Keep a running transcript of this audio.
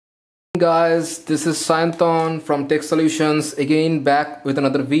Guys, this is Sayanton from Tech Solutions, again back with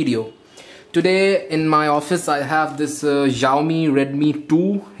another video. Today in my office I have this Xiaomi Redmi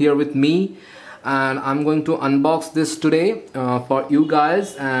 2 here with me, and I'm going to unbox this today for you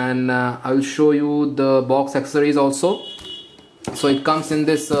guys, and I will show you the box accessories also. So it comes in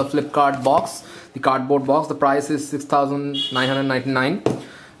this Flipkart box, the cardboard box. The price is 6,999.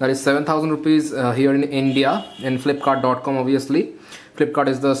 That is 7,000 rupees here in India, in Flipkart.com obviously. Flipkart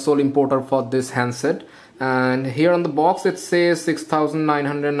is the sole importer for this handset, and here on the box it says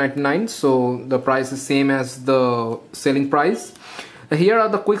 6,999, so the price is same as the selling price. Here are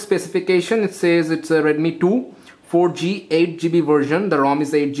the quick specification. It says it's a Redmi 2 4G 8GB version. The ROM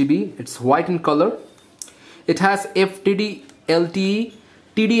is 8GB. It's white in color. It has FTD LTE,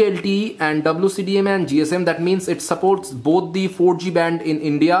 TD-LTE and WCDMA and GSM. That means it supports both the 4G band in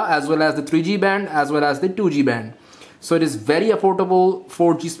India as well as the 3G band as well as the 2G band. So it is very affordable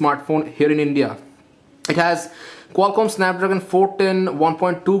 4G smartphone here in India. It has Qualcomm Snapdragon 410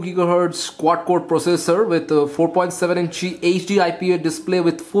 1.2 GHz quad-core processor with a 4.7-inch HD IPS display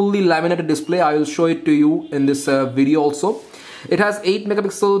with fully laminated display. I will show it to you in this video also. It has 8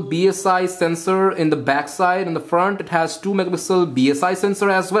 megapixel BSI sensor in the back side. In the front it has 2 megapixel BSI sensor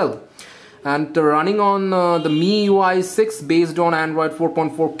as well. And running on the MIUI 6 based on Android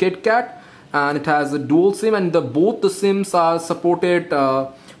 4.4 KitKat. And it has a dual SIM, and both the SIMs are supported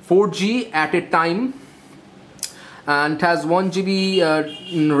 4G at a time. And it has 1GB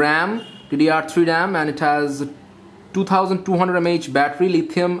RAM, DDR3 RAM, and it has 2200 mAh battery,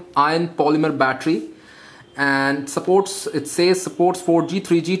 lithium ion polymer battery, and it says supports 4G,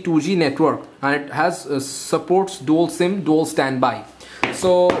 3G, 2G network, and it has supports dual SIM, dual standby.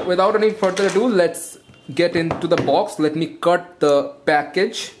 So without any further ado, let's get into the box. Let me cut the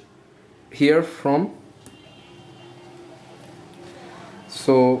package here from.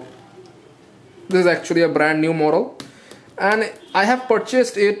 So this is actually a brand new model, and I have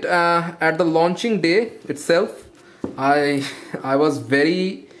purchased it at the launching day itself. I was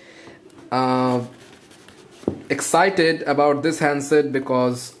very excited about this handset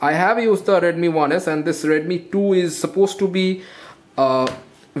because I have used the Redmi 1S, and this Redmi 2 is supposed to be a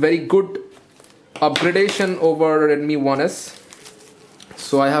very good upgradation over Redmi 1S.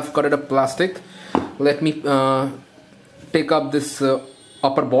 So I have cut it up plastic. Let me take up this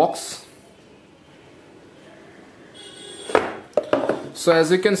upper box. So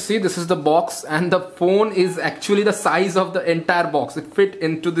as you can see, this is the box, and the phone is actually the size of the entire box. It fit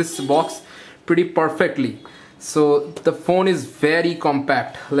into this box pretty perfectly. So the phone is very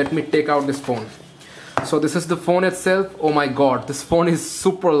compact. Let me take out this phone. So this is the phone itself. Oh my god, this phone is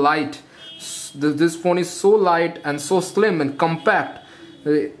super light. This phone is so light and so slim and compact.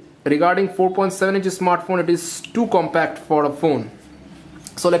 Regarding 4.7-inch smartphone, it is too compact for a phone.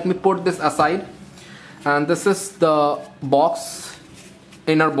 So let me put this aside, and this is the box,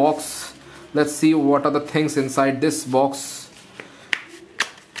 inner box. Let's see what are the things inside this box.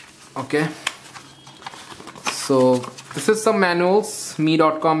 Okay, so this is some manuals,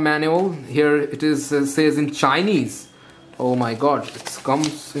 me.com manual. Here it is, says in Chinese. Oh my god, it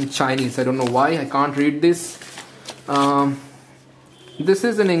comes in Chinese. I don't know why I can't read this. This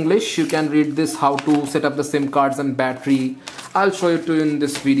is in English. You can read this, how to set up the SIM cards and battery. I'll show it to you in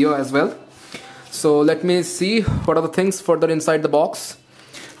this video as well. So let me see what are the things further inside the box.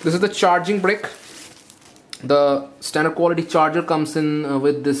 This is the charging brick. The standard quality charger comes in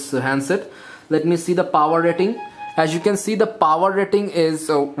with this handset. Let me see the power rating. As you can see, the power rating is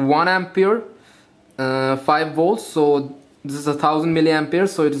 1 ampere, 5 volts. So this is 1000 milliamperes,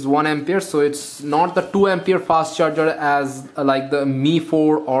 so it is 1 ampere. So it's not the 2 ampere fast charger as like the Mi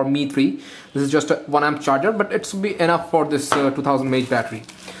 4 or Mi 3. This is just a 1 amp charger, but it should be enough for this 2000 mAh battery.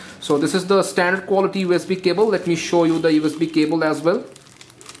 So this is the standard quality USB cable. Let me show you the USB cable as well.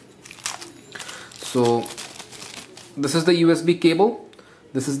 So this is the USB cable.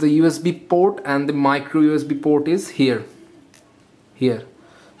 This is the USB port, and the micro USB port is here.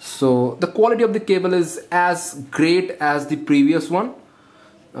 So the quality of the cable is as great as the previous one.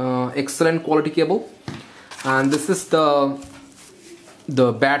 Excellent quality cable. And this is the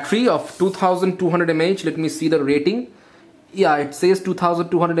battery of 2200 mAh. Let me see the rating. Yeah, it says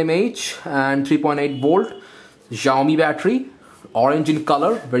 2200 mAh and 3.8 volt. Xiaomi battery, orange in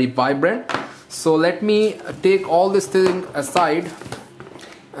color, very vibrant. So let me take all this thing aside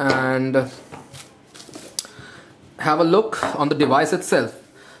and have a look on the device itself.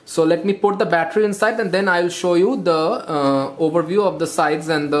 So let me put the battery inside, and then I will show you the overview of the sides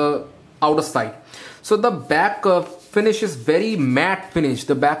and the outer side. So the back finish is very matte finish.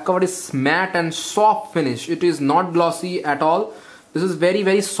 The back cover is matte and soft finish. It is not glossy at all. This is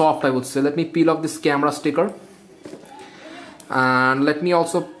very soft, I would say. Let me peel off this camera sticker, and let me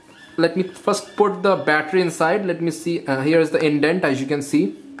first put the battery inside. Let me see, here is the indent, as you can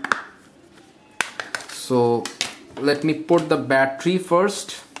see. So let me put the battery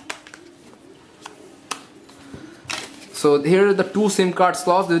first. So here are the two SIM card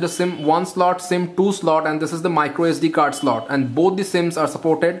slots. This is the SIM 1 slot, SIM 2 slot, and this is the micro SD card slot. And both the SIMs are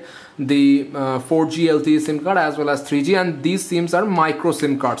supported, the 4G LTE SIM card as well as 3G, and these SIMs are micro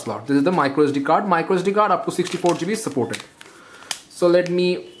SIM card slot. This is the micro SD card. Micro SD card up to 64 GB is supported. So let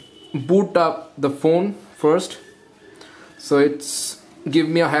me boot up the phone first. So it's give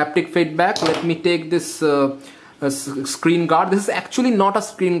me a haptic feedback. Let me take this screen guard. This is actually not a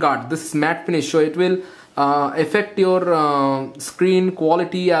screen guard. This is matte finish, so it will affect your screen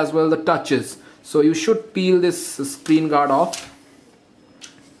quality as well the touches. So you should peel this screen guard off.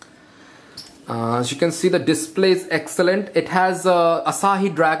 As you can see, the display is excellent. It has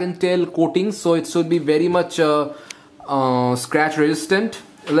Asahi Dragon Tail coating, so it should be very much scratch resistant.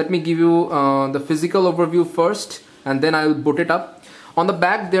 Let me give you the physical overview first, and then I will boot it up. On the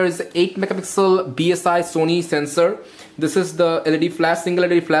back there is 8 megapixel BSI Sony sensor. This is the LED flash, single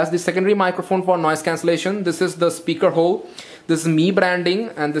LED flash, the secondary microphone for noise cancellation. This is the speaker hole. This is Mi branding,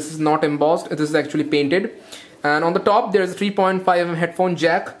 and this is not embossed. This is actually painted. And on the top there is a 3.5mm headphone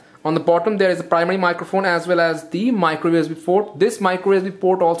jack. On the bottom there is a primary microphone as well as the micro USB port. This micro USB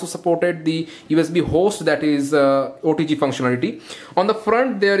port also supported the USB host, that is OTG functionality. On the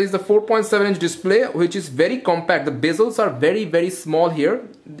front there is the 4.7-inch display, which is very compact. The bezels are very small here.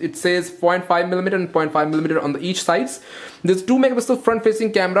 It says 0.5mm and 0.5mm on each sides. There's 2 megapixel front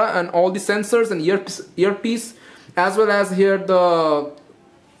facing camera and all the sensors and earpiece, as well as here the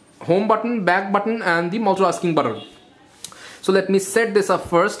home button, back button, and the multitasking button. So let me set this up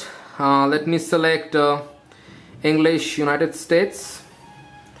first. Let me select English, United States,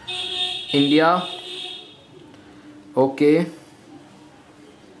 India. Okay.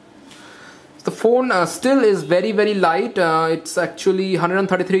 The phone still is very light. It's actually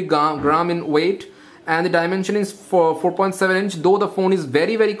 133 gram in weight, and the dimension is for 4.7 inch. Though the phone is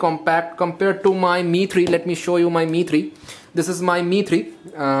very compact compared to my Mi 3. Let me show you my Mi 3. This is my Mi 3.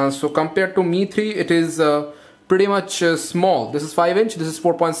 So compared to Mi 3, it is pretty much small. This is 5 inch, this is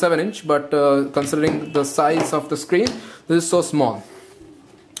 4.7 inch, but considering the size of the screen, this is so small.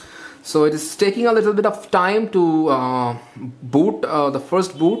 So it is taking a little bit of time to boot, the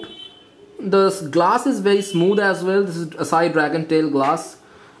first boot. The glass is very smooth as well. This is Asahi Dragon Tail glass,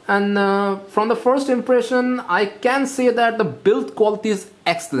 and from the first impression I can say that the build quality is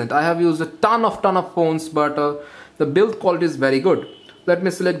excellent. I have used a ton of phones, but the build quality is very good. Let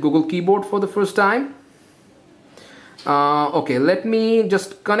me select Google Keyboard for the first time. Okay, let me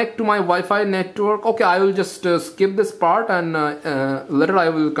just connect to my Wi-Fi network. Okay, I will just skip this part, and later I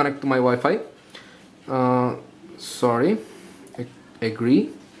will connect to my Wi-Fi. Sorry, agree.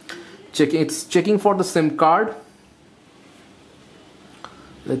 It's checking for the SIM card.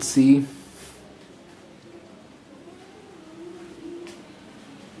 Let's see.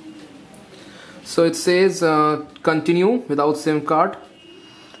 So it says continue without SIM card.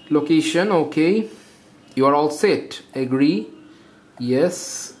 Location, okay. You are all set. Agree.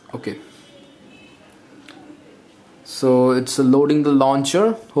 Yes. Okay. So it's loading the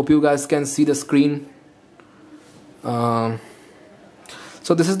launcher. Hope you guys can see the screen.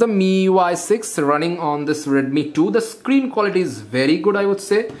 So this is the MIUI 6 running on this Redmi 2. The screen quality is very good, I would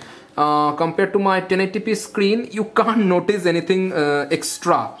say. Compared to my 1080p screen, you can't notice anything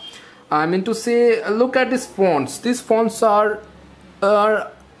extra. I mean to say, look at these fonts. These fonts are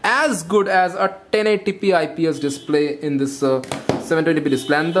as good as a 1080p IPS display in this 720p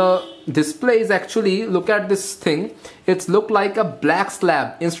display, and the display is actually, look at this thing, it's look like a black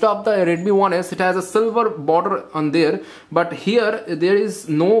slab. Instead of the Redmi 1S, it has a silver border on there, but here there is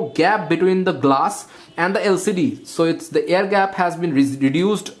no gap between the glass and the LCD, so it's the air gap has been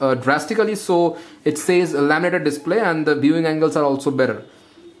reduced drastically, so it says laminated display, and the viewing angles are also better.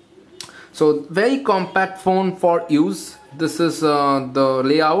 So very compact phone for use. This is the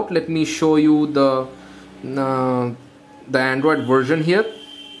layout. Let me show you the Android version here.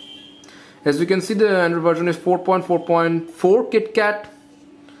 As you can see, the Android version is 4.4.4 KitKat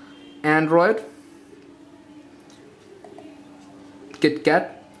Android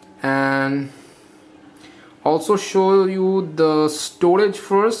KitKat, and also show you the storage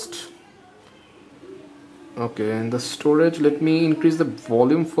first. Okay, and the storage, let me increase the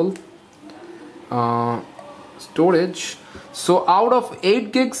volume full. Storage, so out of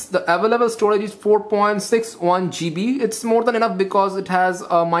 8 gigs the available storage is 4.61 GB. It's more than enough because it has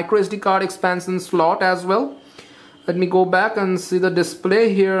a micro SD card expansion slot as well. Let me go back and see the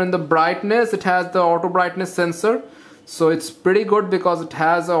display here. In the brightness, it has the auto brightness sensor, so it's pretty good because it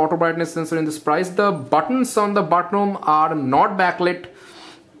has an auto brightness sensor in this price. The buttons on the bottom are not backlit.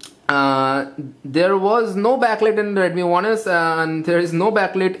 There was no backlit in the Redmi 1S, and there is no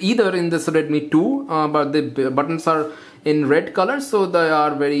backlit either in this Redmi 2, but the buttons are in red color, so they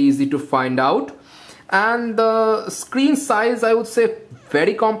are very easy to find out. And the screen size, I would say,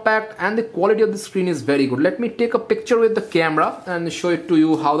 very compact, and the quality of the screen is very good. Let me take a picture with the camera and show it to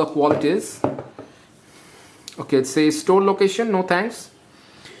you how the quality is. Okay, it says store location, no thanks.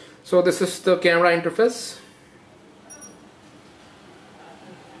 So this is the camera interface.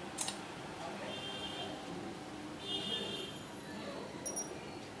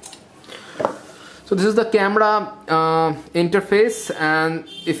 So this is the camera interface, and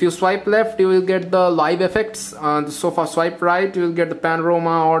if you swipe left, you will get the live effects. So for swipe right, you will get the panorama,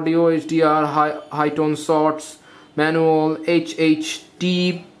 audio, HDR, high tone shots, manual,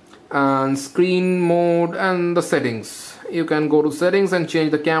 HHD, and screen mode, and the settings. You can go to settings and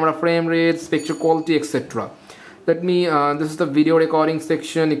change the camera frame rates, picture quality, etc. Let me. This is the video recording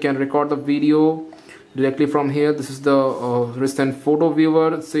section. You can record the video directly from here. This is the recent photo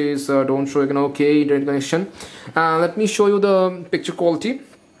viewer. It says don't show again, okay, internet connection. Let me show you the picture quality.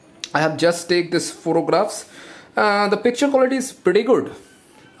 I have just taken this photographs. The picture quality is pretty good.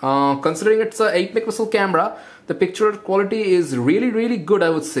 Considering it's a 8 megapixel camera, the picture quality is really good, I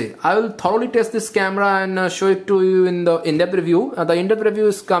would say. I will thoroughly test this camera and show it to you in the in-depth review. The in-depth review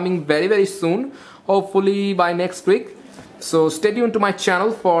is coming very soon, hopefully by next week. So stay tuned to my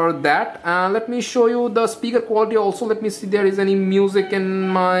channel for that. Let me show you the speaker quality also. Let me see, there is any music in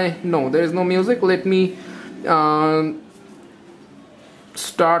my... No, there is no music. Let me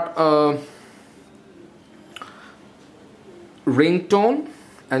start a ringtone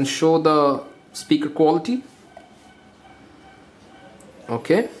and show the speaker quality.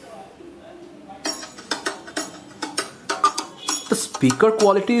 Okay. The speaker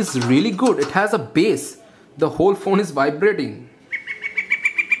quality is really good. It has a bass. The whole phone is vibrating.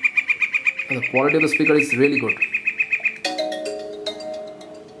 And the quality of the speaker is really good.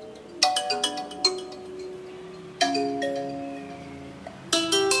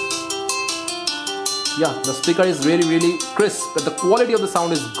 Yeah, the speaker is really crisp, but the quality of the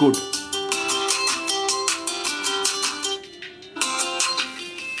sound is good.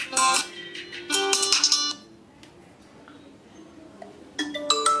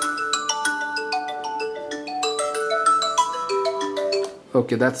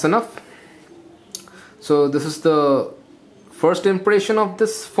 Okay, that's enough. So this is the first impression of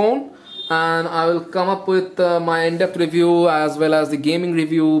this phone, and I will come up with my in-depth review as well as the gaming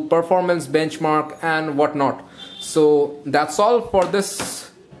review, performance benchmark, and whatnot. So that's all for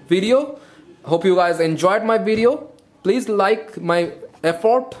this video. Hope you guys enjoyed my video. Please like my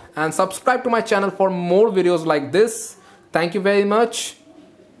effort and subscribe to my channel for more videos like this. Thank you very much.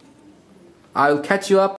 I will catch you up